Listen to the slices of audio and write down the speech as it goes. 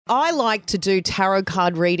I like to do tarot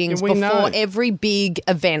card readings Yeah, we before know. every big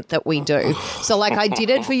event that we do. So, like, I did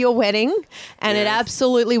it for your wedding, and it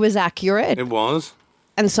absolutely was accurate. It was.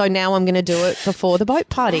 And so now I'm going to do it before the boat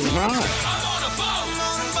party. Right.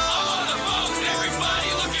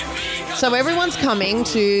 So everyone's coming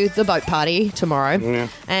to the boat party tomorrow. Yeah.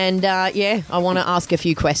 And, I want to ask a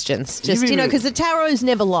few questions. Just, You've because the tarots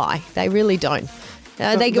never lie. They really don't.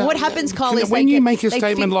 What happens, Carl, is when they you get- make a they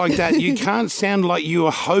statement fi- like that, you can't sound like you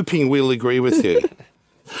are hoping we'll agree with you.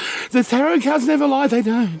 The tarot cards never lie. They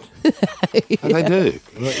don't. They do.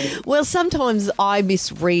 Well, sometimes I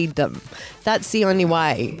misread them. That's the only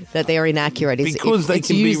way that they're inaccurate. Is Because they it's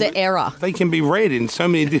can user be error. They can be read in so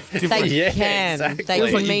many different. They Yeah, can. exactly. They Feels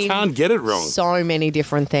can like mean you can't get it wrong. so many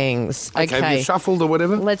different things. Okay, have you shuffled or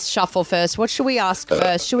whatever? Let's shuffle first. What should we ask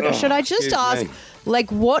first? Should I just excuse ask, me. like,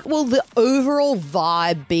 what will the overall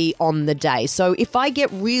vibe be on the day? So if I get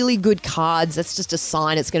really good cards, that's just a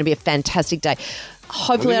sign it's going to be a fantastic day.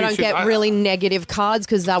 Hopefully Well, I then don't you should- get really negative cards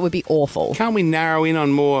because that would be awful. Can't we narrow in on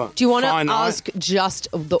more? Do you want to finite? ask just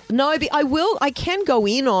the... No, I will. I can go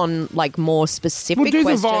in on, like, more specific We'll do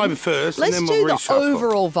questions. the vibe first, Let's and then do we'll the reshuffle.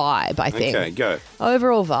 overall vibe, I think. Okay, go.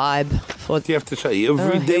 Overall vibe for... Do you have to say every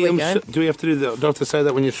Oh, here we damn? go. Do we have to do the? Do I have to say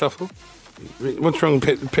that when you shuffle? What's wrong?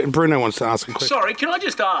 Bruno wants to ask a question. Sorry, can I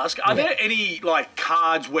just ask, are there any, like,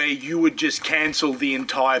 cards where you would just cancel the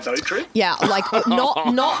entire boat trip? Yeah, like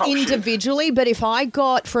not individually, but if I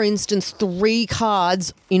got, for instance, 3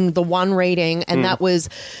 cards in the one reading, and that was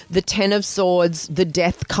the 10 of Swords, the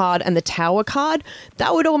Death card, and the Tower card,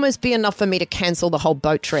 that would almost be enough for me to cancel the whole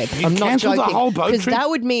boat trip. I'm not cancel joking. the whole boat because trip? that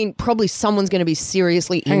would mean probably someone's going to be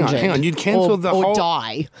seriously Hang on, injured. hang on. You'd cancel or, the or whole-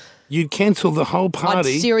 die. You'd cancel the whole I'd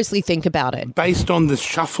party seriously think about it. based on the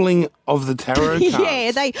shuffling of the tarot cards.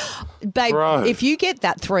 Yeah, babe. Bro. If you get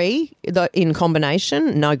that 3 in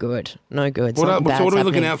combination, no good, no good. What, Something so bad's what are we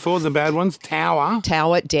looking happening. out for? The bad ones? Tower.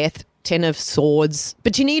 Tower, Death, 10 of Swords.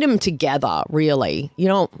 But you need them together, really. You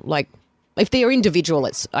don't, like, if they're individual,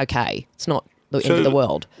 it's okay. It's not the end of the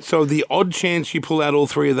world. So the odd chance you pull out all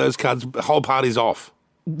 3 of those cards, the whole party's off.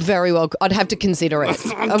 Very well. I'd have to consider it.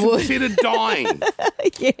 I would. Consider dying.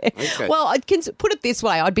 Yeah. Okay. Well, I'd put it this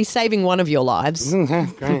way. I'd be saving one of your lives. Great.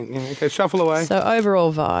 Yeah, okay, shuffle away. So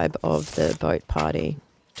overall vibe of the boat party.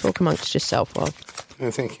 Talk amongst yourself, Rob.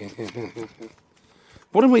 Oh, thank you. Yeah.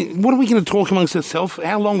 What are we going to talk amongst ourselves?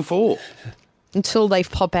 How long for? Until they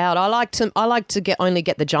pop out. I like to only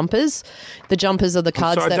get the jumpers. The jumpers are the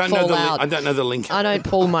cards Sorry, that fall out. I don't know the link. I don't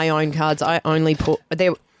pull my own cards. I only pull.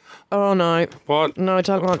 Oh no! What? No, I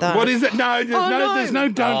don't like that. What is it? No, there's no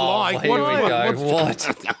don't like. Here we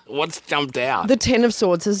go. What's jumped out? The 10 of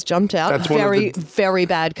Swords has jumped out. That's one of very, the- very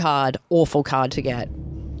bad card. Awful card to get.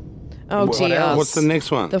 Oh dear. else? What's the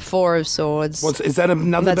next one? The 4 of Swords. Is that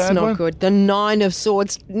another That's bad not one? good. The 9 of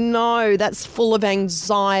Swords. No, that's full of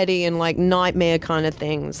anxiety and like nightmare kind of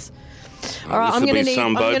things. All right, this'll be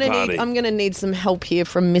some boat party. I'm gonna need some help here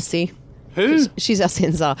from Missy. Who? She's our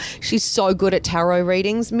censor. She's so good at tarot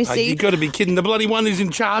readings, Missy. You've got to be kidding. The bloody one who's in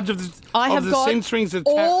charge of the I have got censoring the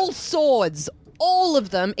all swords, all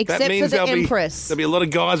of them, That except for means the Empress. there'll be a lot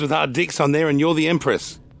of guys with hard dicks on there, and you're the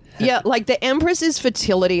Empress. Yeah, like the Empress is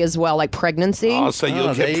fertility as well, like pregnancy. Oh, so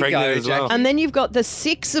you'll there get you pregnant go, as well. Jackie. And then you've got the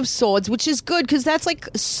 6 of Swords, which is good because that's like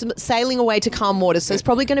sailing away to calm waters. So it's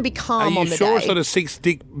probably going to be Are calm you on the sure day. it's not a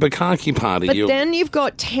 6-dick bukkake party? But then you've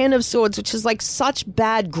got 10 of Swords, which is like such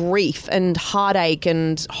bad grief and heartache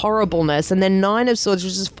and horribleness. And then 9 of Swords,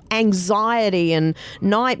 which is anxiety and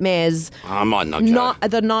nightmares. I might not go. Not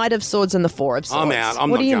the Knight of Swords and the 4 of Swords. I'm out.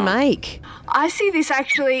 I'm what not do you going. make? I see this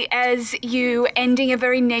actually as you ending a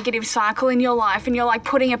very negative cycle in your life and you're like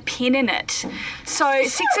putting a pin in it. So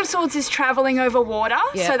 6 of Swords is travelling over water,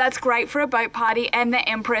 Yeah. so that's great for a boat party, and the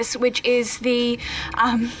Empress, which is the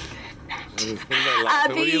Nat's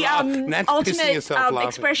pissing ultimate herself laughing.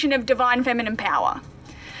 expression of divine feminine power.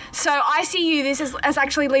 So I see you this as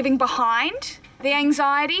actually leaving behind the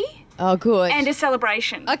anxiety Oh, good. and a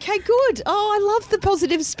celebration. Okay, good. Oh, I love the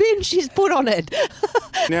positive spin she's put on it.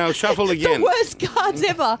 Now shuffle again. The worst cards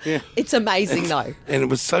ever. Yeah. It's amazing, though. And it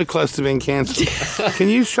was so close to being cancelled. Can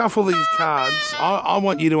you shuffle these cards? I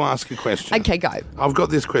want you to ask a question. Okay, go. I've got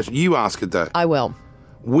this question. You ask it, though. I will.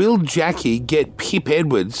 Will Jackie get Pip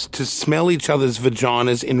Edwards to smell each other's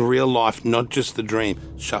vaginas in real life, not just the dream?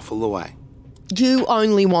 Shuffle away. You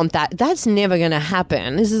only want that. That's never going to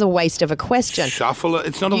happen. This is a waste of a question. Shuffle it.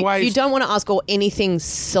 It's not a waste. You don't want to ask all anything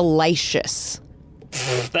salacious.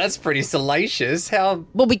 That's pretty salacious. How?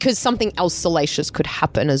 Well, because something else salacious could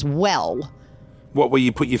happen as well. What, where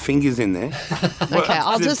you put your fingers in there? Okay,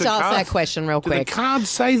 I'll just ask that question real Do the quick. cards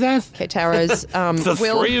say that? Okay, Taro's. The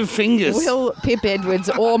three of fingers. Will Pip Edwards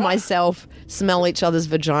or myself smell each other's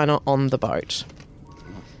vagina on the boat?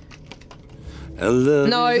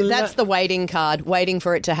 No, that's the waiting card. Waiting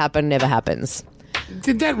for it to happen never happens.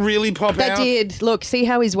 Did that really pop That out? did. Look, see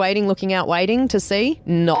how he's waiting, looking out, waiting to see?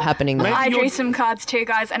 Not happening there. Maybe I drew you're- some cards too,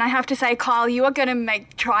 guys, and I have to say, Kyle, you are going to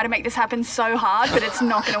try to make this happen so hard, but it's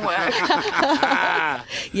not going to work.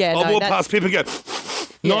 Yeah, I no, walk that's past Pip and go,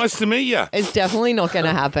 nice to meet you. it's definitely not going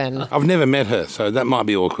to happen. I've never met her, so that might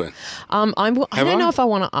be awkward. I don't I? know if I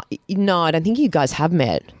want to. No, I don't think you guys have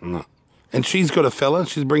met. And she's got a fella.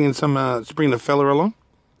 She's bringing she's bringing a fella along.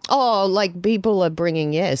 Oh, like people are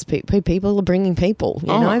bringing, yes, people are bringing people, you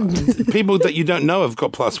know? People that you don't know have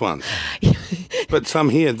got plus ones. But some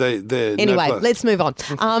here, they're Anyway, no plus. let's move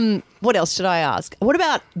on. What else should I ask? What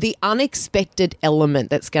about the unexpected element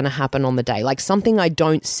that's going to happen on the day? Like something I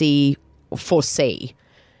don't foresee.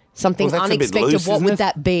 Something Well, that's a bit unexpected. loose, What isn't would it?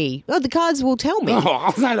 that be? Well, the cards will tell me.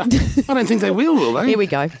 Oh, I don't think they will they? Here we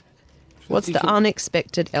go. What's the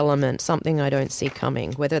unexpected element? Something I don't see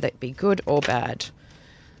coming, whether that be good or bad.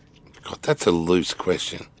 God, that's a loose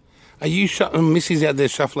question. Are you Missy's out there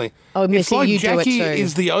shuffling? Oh, Missy, it's like you do it Jackie too.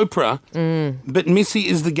 is the Oprah, but Missy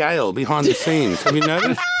is the Gale behind the scenes. Have you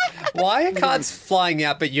noticed? Why are cards flying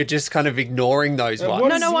out, but you're just kind of ignoring those ones?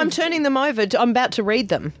 what- No, I'm turning them over. I'm about to read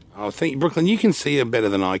them. I think, Brooklyn, you can see her better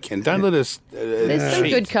than I can. Don't let us There's some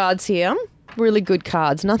cheat. good cards here. Really good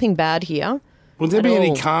cards. Nothing bad here. Will there at be any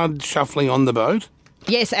all. card shuffling on the boat?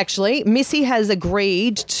 Yes, actually, Missy has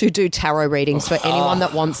agreed to do tarot readings for anyone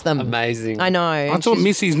that wants them. Amazing. I know. I thought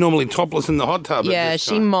Missy's normally topless in the hot tub. at Yeah, this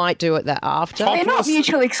she time. might do it that after. Top- They're not Topless.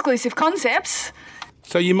 mutually exclusive concepts.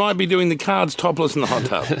 So you might be doing the cards topless in the hot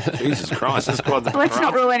tub. Jesus Christ, that's quite the Let's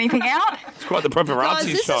not rule anything out. it's quite the paparazzi Guys,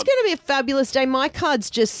 this shot. is going to be a fabulous day. My cards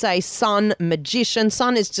just say sun, magician.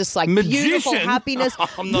 Sun is just like beautiful Magician? happiness.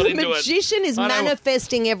 I'm not the into it. magician is I don't-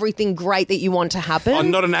 manifesting everything great that you want to happen.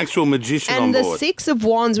 I'm not an actual magician and on the board. Six of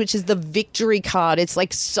Wands, which is the victory card, it's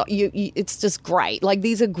like it's just great. Like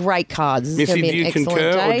these are great cards. This is Missy, gonna do be an you excellent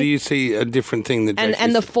concur, day. or do you see a different thing that And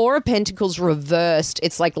Jackie the sees? Four of Pentacles reversed,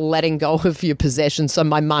 it's like letting go of your possessions. So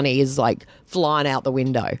my money is like flying out the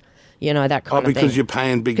window. You know, that kind of thing. because you're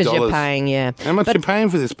paying big Because dollars. you're paying, yeah. How much are you paying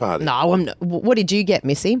for this party? No, I'm not. What did you get,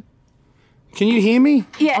 Missy? Can you hear me?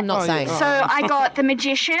 Yeah. I'm not saying. So I got the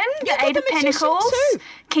Magician, the got Eight the of Magician Pentacles, too.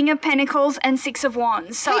 King of Pentacles, and Six of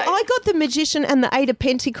Wands. So Hey, I got the Magician and the Eight of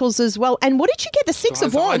Pentacles as well. And what did you get? The Six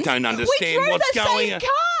of Guys, I Wands? don't understand We drew what's the going same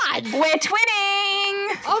on. card. we're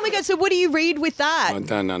twinning. Oh my God! So what do you read with that? I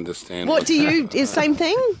don't understand. What what's do you? happening. Is same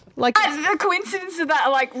thing? Like The coincidence of that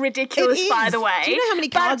are like ridiculous, it is. by the way. Do you know how many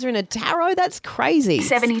cards are in a tarot? That's crazy.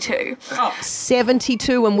 72.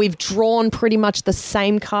 72, and we've drawn pretty much the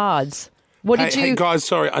same cards. What Hey, did you? hey, guys,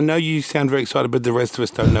 sorry. I know you sound very excited, but the rest of us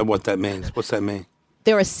don't know what that means. What's that mean?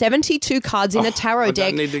 There are 72 cards in a I tarot don't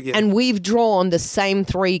deck, need to get- and we've drawn the same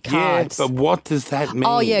three cards. Yeah, but what does that mean?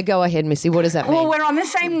 Oh yeah, go ahead, Missy. What does that mean? Well, we're on the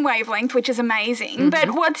same wavelength, which is amazing.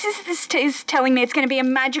 But what this is telling me, it's going to be a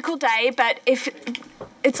magical day. But if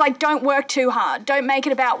it's like, don't work too hard. Don't make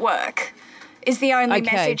it about work. Is the only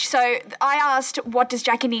Okay. message. So I asked, what does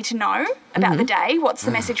Jackie need to know about the day? What's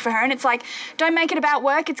the message for her? And it's like, don't make it about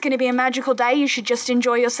work. It's going to be a magical day. You should just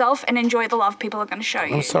enjoy yourself and enjoy the love people are going to show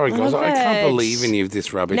you. I'm sorry, guys. Love I can't it. believe any of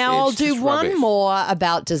this rubbish. Now I'll It's do just one rubbish. more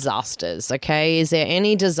about disasters, okay? Is there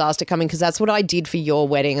any disaster coming? Because that's what I did for your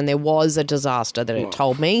wedding, and there was a disaster that it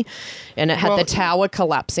told me. And it had the tower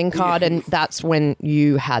collapsing card, and that's when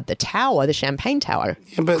you had the tower, the champagne tower,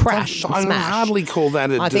 Yeah, but crash I and would smash. hardly call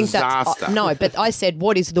that a I think disaster. that's... no, but I said,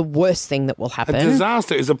 what is the worst thing that will A happen?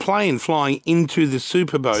 disaster is a plane flying into the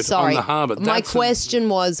superboat Sorry, on the harbour. my That's question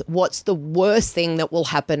was, what's the worst thing that will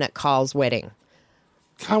happen at Carl's wedding?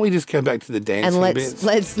 Can't we just go back to the dancing And bits?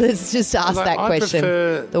 let's just ask Like, that I question.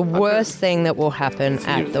 prefer- The worst thing that will happen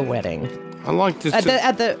at the wedding. I like to.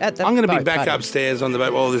 At the I'm going to be boat back party. upstairs on the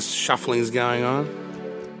boat while all this shuffling's going on.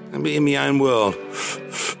 I'll be in my own world.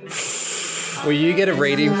 Will you get a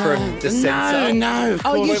reading from the censor? No. Of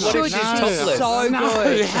Oh, you course should. not. She's No. so No,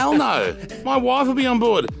 good. hell no. My wife will be on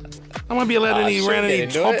board. I won't be allowed Oh, any she'll around get any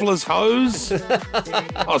into it. topless hose.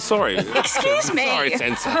 Oh, sorry. Excuse me. Sorry,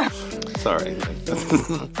 censor. Sorry.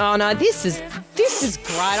 Oh no, this is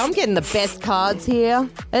great. I'm getting the best cards here.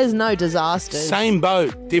 There's no disasters. Same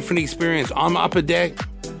boat, different experience. I'm upper deck.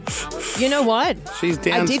 You know what? She's I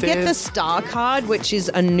downstairs. did get the star card, which is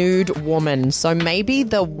a nude woman. So maybe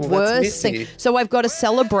the worst thing. Missy. So I've got a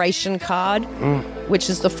celebration card, which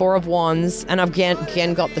is the Four of Wands, and I've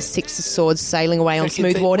again got the Six of Swords sailing away on Okay,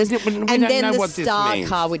 smooth waters. we And don't then know the what this star means.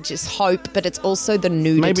 card, which is hope, but it's also the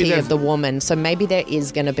nudity Maybe of the woman. So maybe there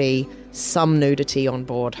is going to be some nudity on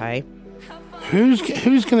board, hey? Who's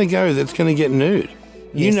going to go that's going to get nude?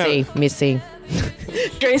 You know. Missy.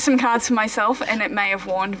 Drew some cards for myself, and it may have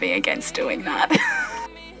warned me against doing that.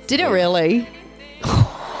 Did it really?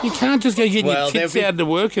 You can't just go getting your tits out to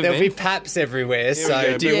work There'll be event. paps everywhere, we so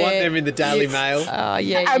go. do you want Yeah. them in the Daily Mail?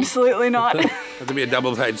 Yeah. Absolutely not. Have to be a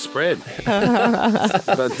double-page spread.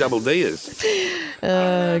 About double D's.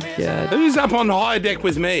 Oh, God. Who's up on high deck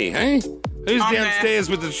with me, eh? Who's I'm downstairs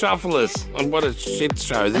with the shufflers? And what a shit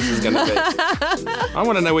show this is going to be. I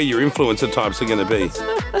want to know where your influencer types are going to be.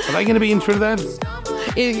 Are they going to be into that?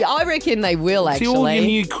 I reckon they will, See, all your actually.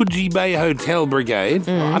 new Coogee Bay Hotel Brigade.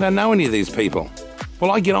 I don't know any of these people. Will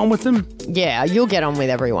I get on with them? Yeah, you'll get on with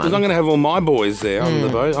everyone. Because I'm going to have all my boys there on the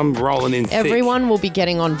boat. I'm rolling in thick. Everyone will be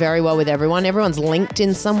getting on very well with everyone. Everyone's linked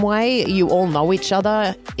in some way. You all know each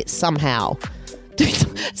other somehow.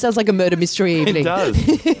 Sounds like a murder mystery evening. It does.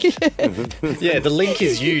 Yeah, the link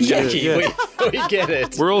is you, Jackie. Yeah. We get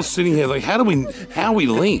it. We're all sitting here like, how are we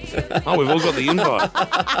linked? Oh, we've all got the invite.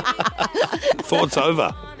 Thought's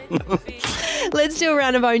over. Let's do a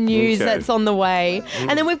round of own news. Okay. That's on the way.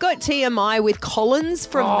 And then we've got TMI with Collins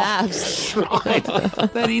from MAFS. Right.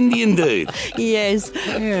 That Indian dude. Yes.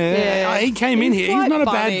 Yeah. He came in here. He's quite not a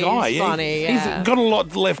funny. bad guy. He's funny, He's yeah. got a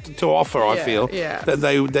lot left to offer, I feel, that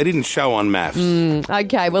they didn't show on MAFS.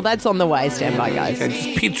 Okay, well, that's on the way. Stand by, guys. Okay,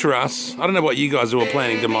 just picture us. I don't know what you guys are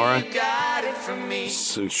planning tomorrow.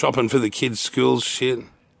 So, shopping for the kids' schools, shit.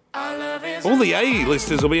 All the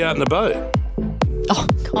A-listers will be out in the boat. Oh,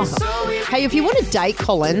 God. Hey, if you want to date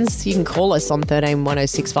Collins, you can call us on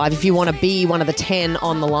 131065. If you want to be one of the 10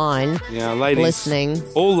 on the line Yeah, ladies. listening.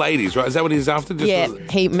 All ladies, right? Is that what he's after? Just Yeah,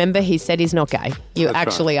 he said he's not gay. You That's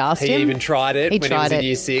actually asked He him. even tried it He when tried he was it. in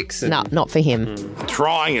year 6. No, not for him.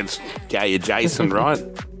 trying. It's gay adjacent, right?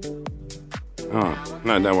 Oh,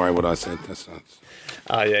 no, don't worry what I said. That's not...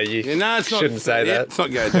 Oh, yeah, you No, it's not. shouldn't say Yeah, that. it's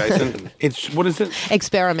not gay adjacent. It's, what is it?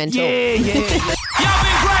 Experimental. Yeah.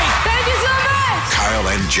 Kyle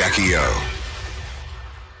and Jackie O.